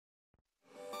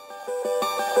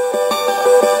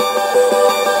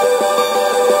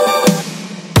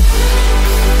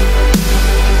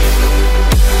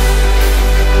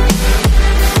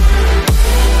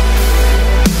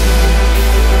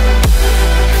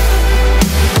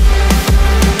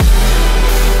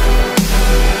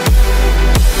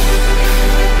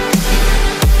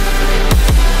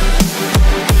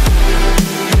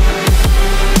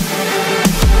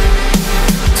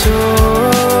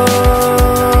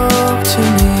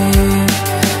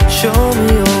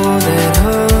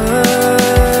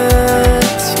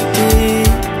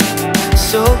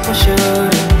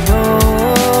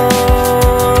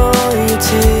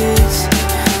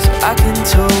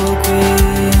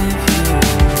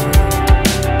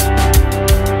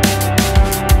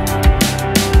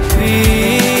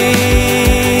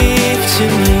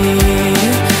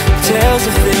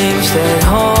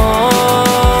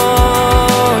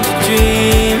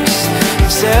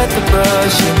at the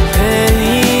brush and paint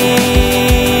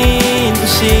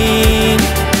machine,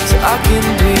 so I can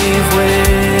breathe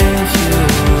with you.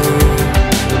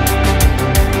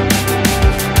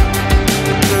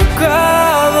 The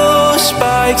gravel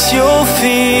spikes your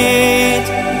feet,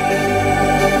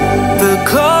 the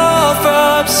cloth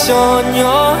wraps on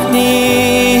your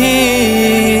knees.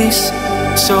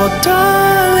 So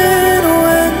darling,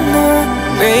 when the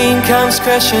rain comes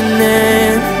crashing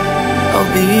in, I'll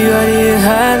be right here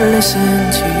and listen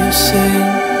to you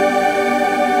sing.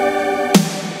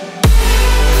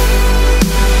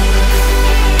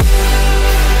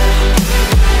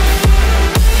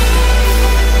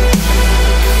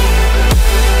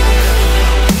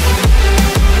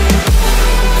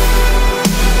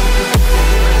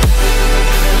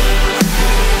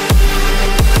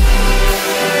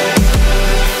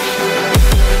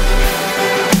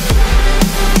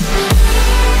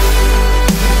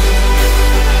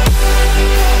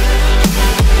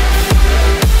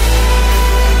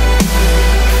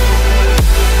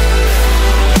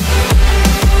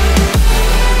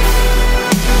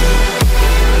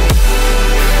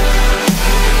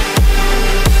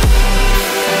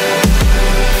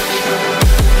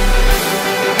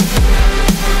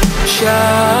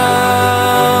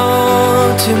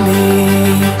 Shout to me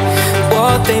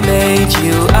what they made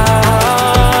you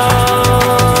out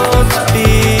to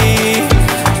be.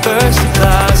 Burst the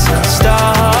glass and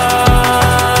start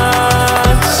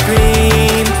to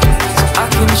scream, so I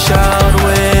can shout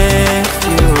with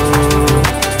you.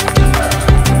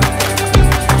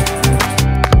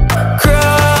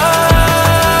 Cry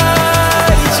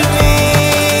to me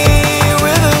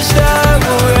rivers that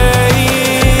will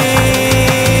raise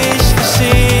the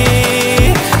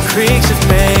sea, creeks of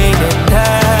pain and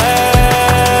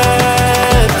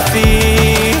apathy,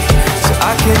 so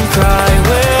I can cry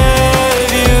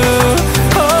with you.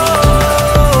 Oh,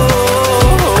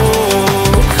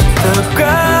 the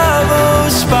gravel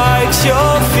spikes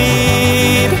your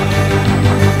feet,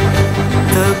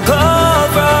 the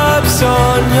glove wraps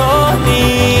on your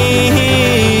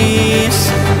knees.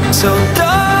 So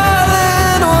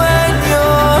darling, when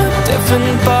you're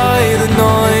deafened by the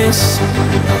noise,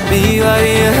 I'll be right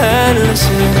here and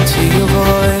listen to your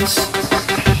voice.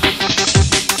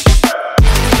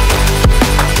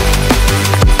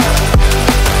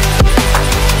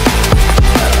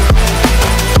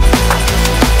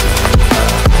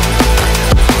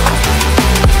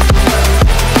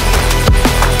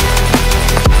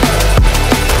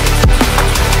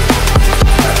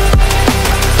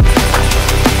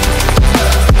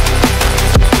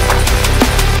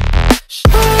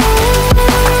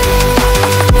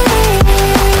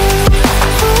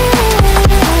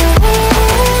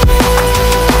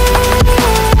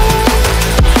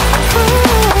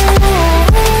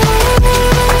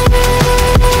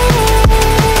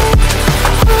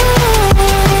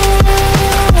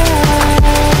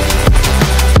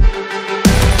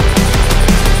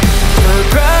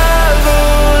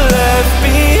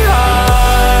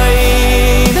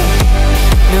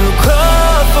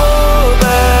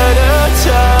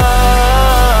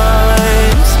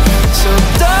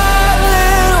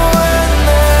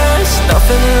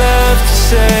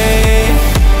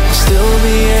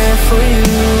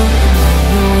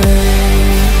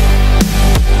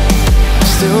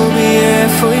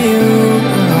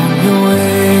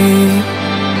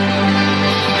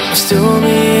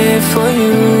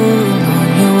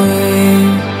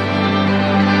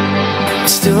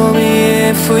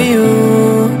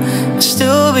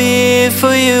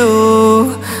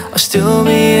 I'll still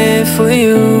be here for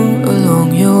you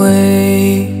along your way.